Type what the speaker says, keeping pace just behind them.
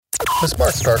The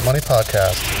Smart Start Money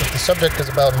Podcast. If the subject is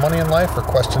about money in life or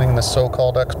questioning the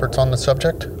so-called experts on the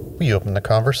subject, we open the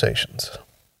conversations.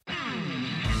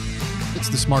 It's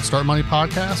the Smart Start Money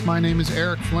Podcast. My name is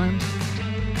Eric Flynn.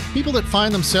 People that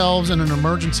find themselves in an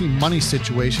emergency money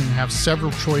situation have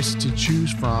several choices to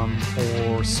choose from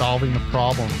for solving the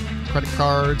problem. Credit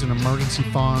cards, an emergency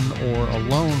fund, or a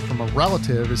loan from a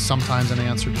relative is sometimes an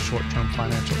answer to short-term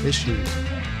financial issues.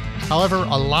 However,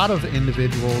 a lot of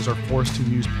individuals are forced to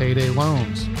use payday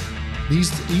loans.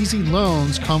 These easy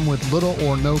loans come with little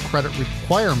or no credit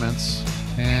requirements,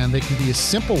 and they can be a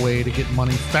simple way to get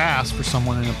money fast for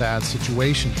someone in a bad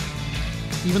situation.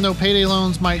 Even though payday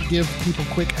loans might give people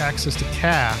quick access to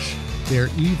cash, they're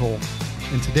evil.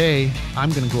 And today,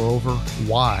 I'm going to go over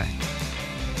why.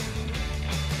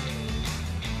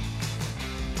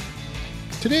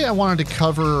 Today, I wanted to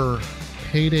cover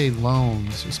payday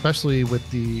loans, especially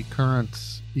with the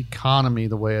current economy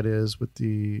the way it is, with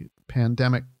the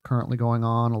pandemic currently going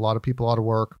on, a lot of people out of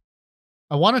work.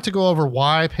 I wanted to go over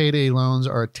why payday loans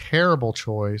are a terrible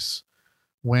choice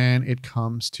when it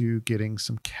comes to getting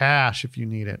some cash if you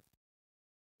need it.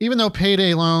 Even though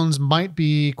payday loans might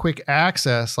be quick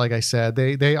access, like I said,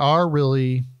 they are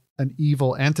really an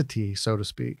evil entity, so to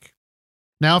speak.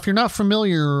 Now, if you're not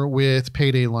familiar with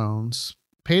payday loans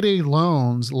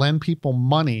lend people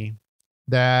money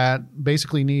that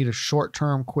basically need a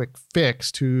short-term quick fix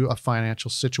to a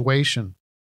financial situation.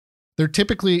 They're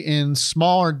typically in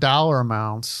smaller dollar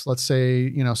amounts, let's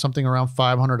say, something around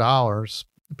 $500.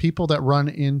 People that run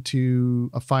into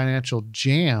a financial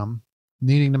jam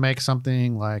needing to make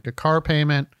something like a car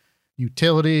payment,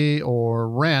 utility, or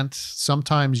rent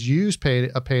sometimes use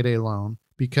a payday loan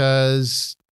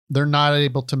because they're not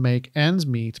able to make ends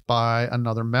meet by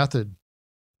another method.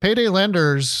 Payday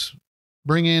lenders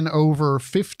bring in over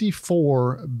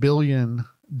 $54 billion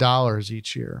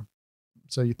each year.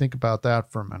 So you think about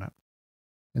that for a minute.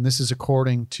 And this is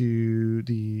according to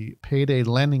the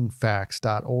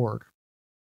paydaylendingfacts.org.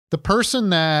 The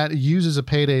person that uses a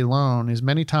payday loan is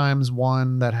many times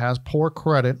one that has poor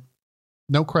credit,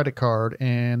 no credit card,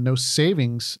 and no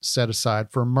savings set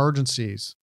aside for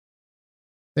emergencies.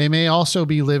 They may also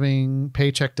be living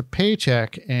paycheck to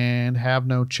paycheck and have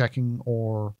no checking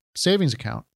or savings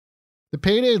account. The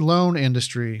payday loan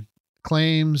industry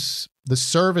claims the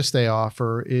service they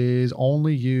offer is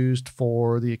only used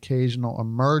for the occasional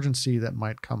emergency that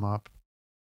might come up.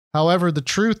 However, the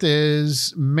truth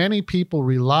is many people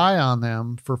rely on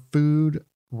them for food,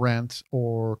 rent,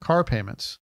 or car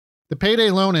payments. The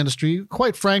payday loan industry,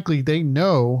 quite frankly, they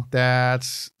know that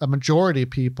a majority of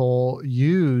people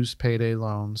use payday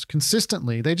loans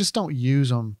consistently. They just don't use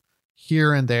them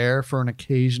here and there for an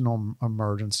occasional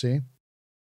emergency.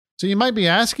 So you might be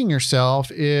asking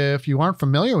yourself, if you aren't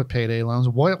familiar with payday loans,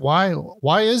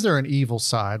 why is there an evil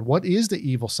side? What is the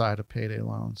evil side of payday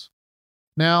loans?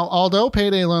 Now, although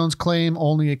payday loans claim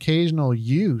only occasional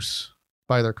use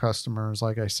by their customers,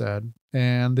 like I said,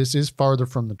 and this is farther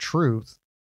from the truth,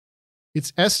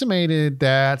 it's estimated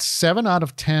that 7 out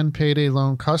of 10 payday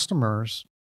loan customers,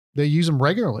 they use them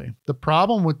regularly. The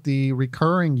problem with the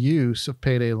recurring use of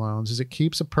payday loans is it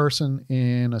keeps a person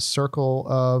in a circle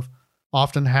of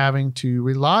often having to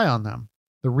rely on them.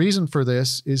 The reason for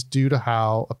this is due to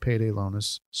how a payday loan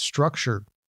is structured.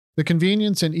 The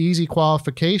convenience and easy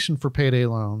qualification for payday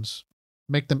loans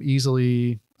make them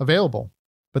easily available,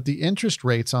 but the interest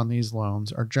rates on these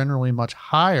loans are generally much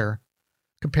higher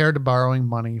compared to borrowing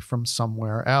money from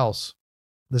somewhere else.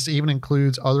 This even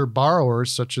includes other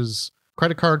borrowers such as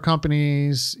credit card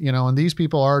companies, and these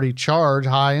people already charge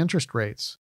high interest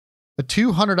rates. A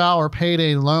 $200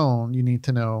 payday loan, you need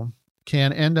to know,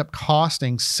 can end up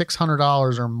costing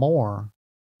 $600 or more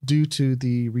due to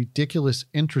the ridiculous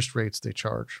interest rates they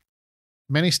charge.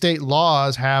 Many state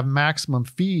laws have maximum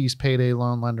fees payday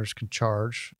loan lenders can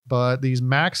charge, but these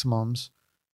maximums,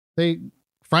 they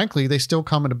still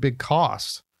come at a big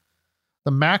cost.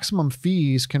 The maximum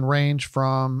fees can range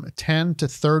from $10 to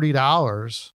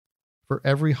 $30 for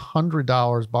every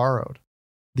 $100 borrowed.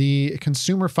 The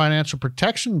Consumer Financial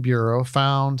Protection Bureau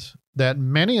found that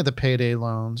many of the payday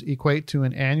loans equate to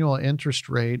an annual interest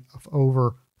rate of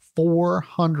over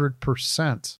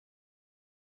 400%.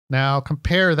 Now,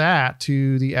 compare that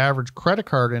to the average credit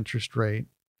card interest rate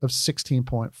of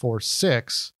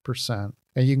 16.46%,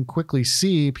 and you can quickly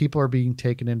see people are being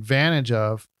taken advantage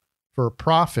of for a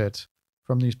profit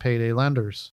from these payday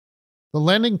lenders. The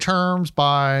lending terms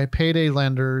by payday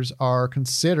lenders are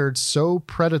considered so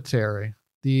predatory.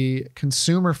 The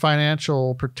Consumer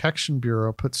Financial Protection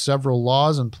Bureau put several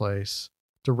laws in place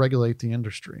to regulate the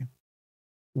industry.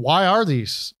 Why are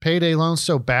these payday loans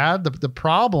so bad? The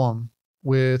problem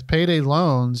with payday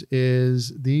loans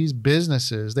is these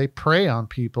businesses, they prey on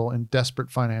people in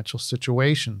desperate financial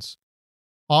situations.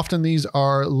 Often these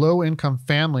are low-income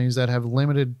families that have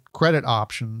limited credit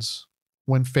options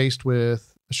when faced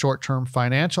with a short-term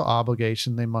financial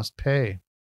obligation they must pay.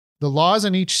 The laws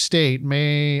in each state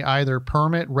may either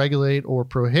permit, regulate, or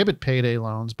prohibit payday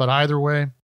loans, but either way,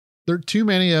 there are too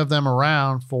many of them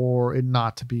around for it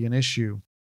not to be an issue.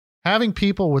 Having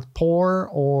people with poor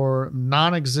or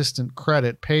non-existent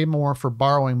credit pay more for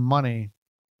borrowing money,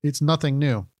 it's nothing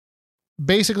new.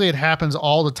 Basically, it happens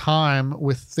all the time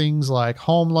with things like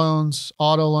home loans,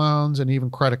 auto loans, and even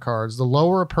credit cards. The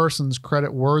lower a person's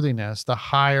credit worthiness, the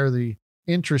higher the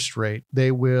interest rate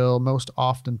they will most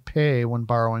often pay when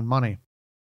borrowing money.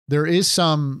 There is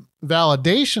some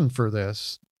validation for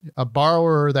this. A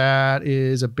borrower that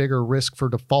is a bigger risk for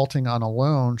defaulting on a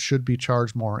loan should be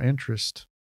charged more interest.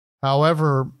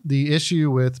 However, the issue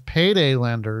with payday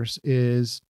lenders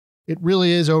is it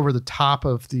really is over the top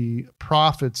of the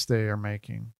profits they are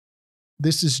making.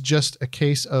 This is just a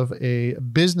case of a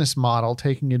business model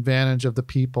taking advantage of the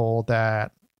people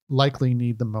that likely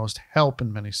need the most help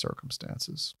in many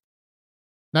circumstances.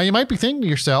 Now, you might be thinking to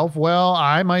yourself, well,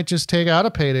 I might just take out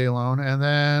a payday loan and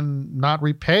then not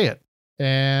repay it.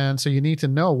 And so you need to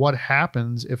know what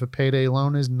happens if a payday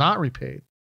loan is not repaid.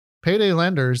 Payday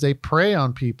lenders, they prey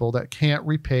on people that can't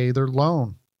repay their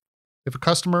loan. If a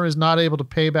customer is not able to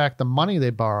pay back the money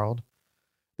they borrowed,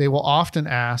 they will often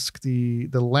ask the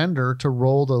lender to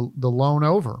roll the loan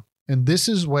over. And this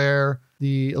is where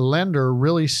the lender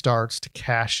really starts to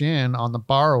cash in on the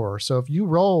borrower. So if you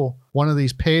roll one of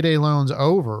these payday loans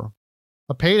over,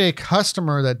 a payday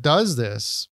customer that does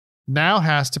this now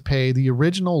has to pay the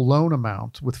original loan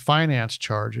amount with finance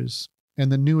charges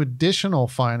and the new additional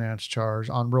finance charge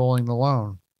on rolling the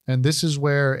loan. And this is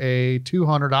where a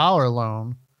 $200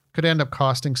 loan could end up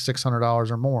costing $600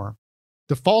 or more.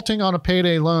 Defaulting on a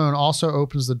payday loan also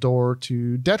opens the door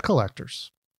to debt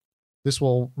collectors. This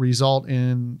will result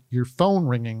in your phone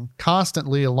ringing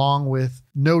constantly along with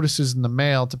notices in the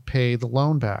mail to pay the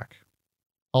loan back.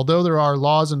 Although there are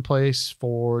laws in place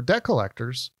for debt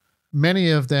collectors, many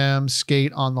of them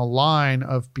skate on the line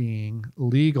of being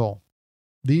legal.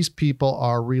 These people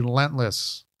are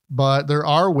relentless, but there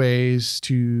are ways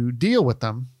to deal with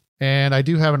them. And I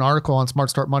do have an article on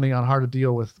Smart Start Money on how to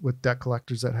deal with debt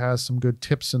collectors that has some good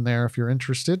tips in there if you're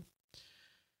interested.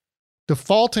 You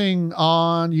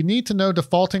need to know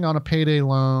defaulting on a payday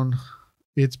loan,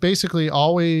 it's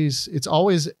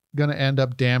always going to end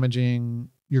up damaging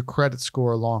your credit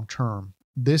score long term.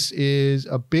 This is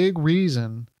a big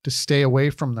reason to stay away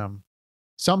from them.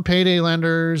 Some payday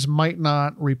lenders might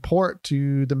not report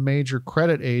to the major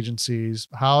credit agencies.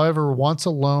 However, once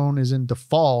a loan is in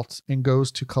default and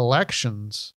goes to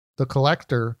collections, the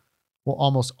collector will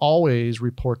almost always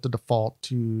report the default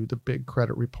to the big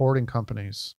credit reporting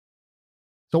companies.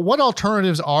 So what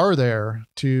alternatives are there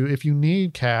if you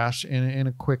need cash in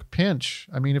a quick pinch?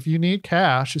 I mean, if you need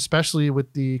cash, especially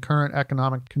with the current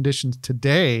economic conditions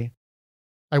today,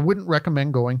 I wouldn't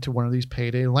recommend going to one of these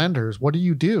payday lenders. What do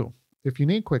you do if you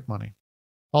need quick money?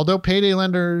 Although payday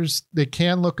lenders, they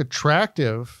can look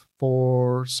attractive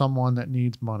for someone that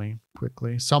needs money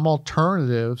quickly, some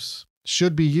alternatives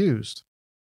should be used.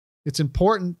 It's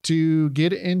important to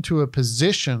get into a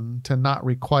position to not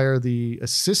require the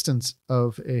assistance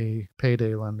of a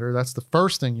payday lender. That's the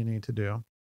first thing you need to do.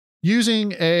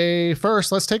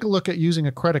 Let's take a look at using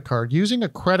a credit card. Using a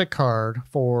credit card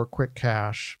for quick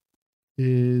cash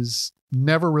is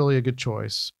never really a good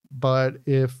choice. But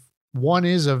if one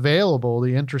is available,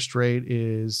 the interest rate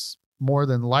is more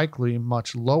than likely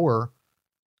much lower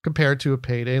compared to a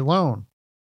payday loan.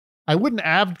 I wouldn't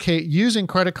advocate using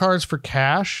credit cards for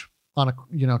cash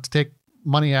to take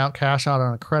money out, cash out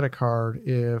on a credit card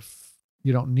if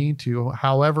you don't need to.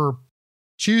 However,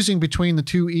 choosing between the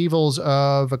two evils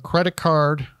of a credit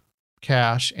card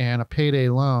cash and a payday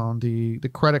loan, the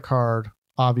credit card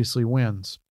obviously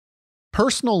wins.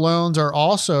 Personal loans are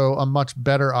also a much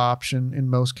better option in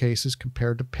most cases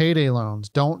compared to payday loans.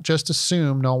 Don't just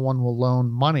assume no one will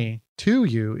loan money to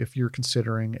you if you're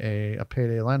considering a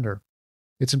payday lender.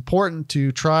 It's important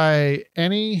to try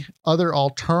any other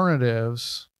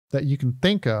alternatives that you can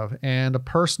think of, and a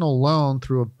personal loan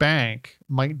through a bank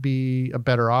might be a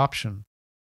better option.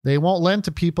 They won't lend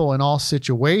to people in all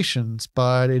situations,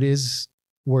 but it is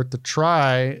worth the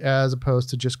try as opposed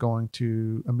to just going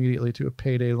immediately to a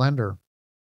payday lender.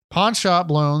 Pawn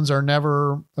shop loans are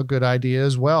never a good idea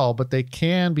as well, but they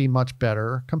can be much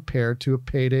better compared to a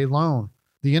payday loan.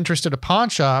 The interest at a pawn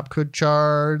shop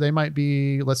they might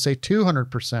be, let's say,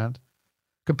 200%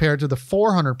 compared to the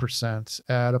 400%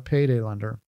 at a payday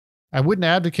lender. I wouldn't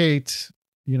advocate,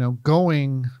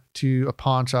 going to a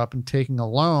pawn shop and taking a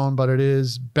loan, but it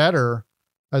is better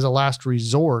as a last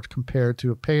resort compared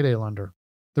to a payday lender.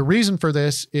 The reason for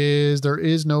this is there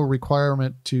is no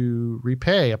requirement to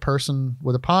repay. A person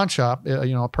with a pawn shop,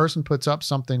 a person puts up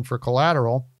something for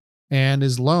collateral and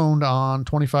is loaned on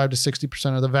 25 to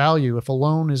 60% of the value. If a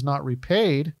loan is not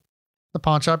repaid, the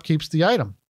pawn shop keeps the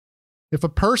item. If a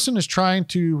person is trying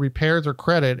to repair their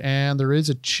credit and there is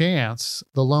a chance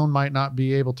the loan might not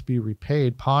be able to be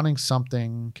repaid, pawning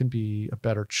something can be a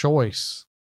better choice.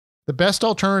 The best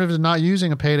alternative to not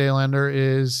using a payday lender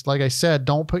is, like I said,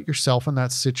 don't put yourself in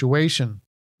that situation.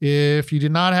 If you do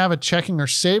not have a checking or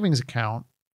savings account,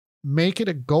 make it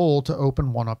a goal to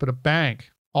open one up at a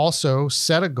bank. Also,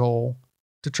 set a goal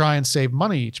to try and save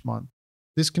money each month.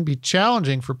 This can be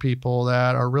challenging for people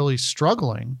that are really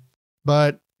struggling,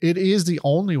 but it is the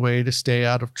only way to stay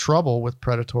out of trouble with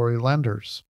predatory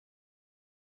lenders.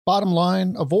 Bottom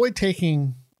line, avoid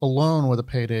taking a loan with a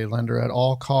payday lender at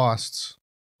all costs.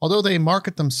 Although they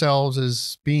market themselves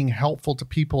as being helpful to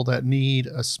people that need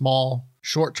a small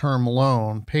short-term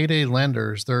loan, payday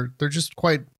lenders, they're just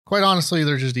quite honestly,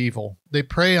 they're just evil. They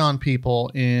prey on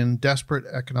people in desperate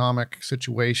economic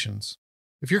situations.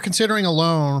 If you're considering a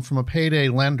loan from a payday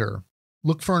lender,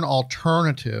 look for an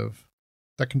alternative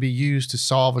that can be used to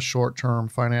solve a short-term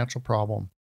financial problem.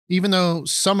 Even though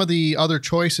some of the other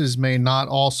choices may not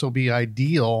also be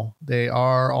ideal, they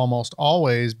are almost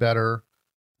always better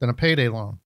than a payday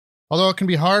loan. Although it can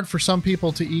be hard for some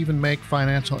people to even make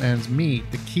financial ends meet,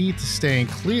 the key to staying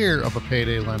clear of a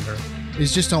payday lender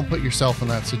is just don't put yourself in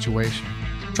that situation.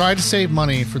 Try to save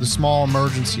money for the small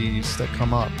emergencies that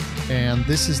come up, and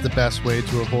this is the best way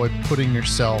to avoid putting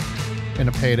yourself in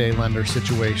a payday lender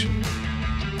situation.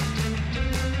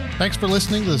 Thanks for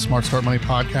listening to the Smart Start Money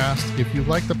podcast. If you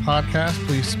like the podcast,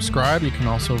 please subscribe. You can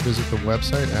also visit the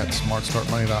website at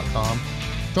smartstartmoney.com.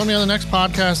 Join me on the next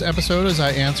podcast episode as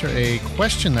I answer a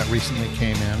question that recently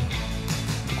came in.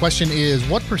 The question is,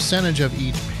 what percentage of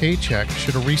each paycheck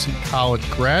should a recent college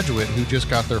graduate who just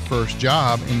got their first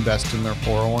job invest in their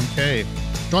 401k?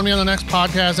 Join me on the next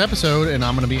podcast episode, and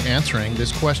I'm going to be answering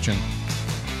this question.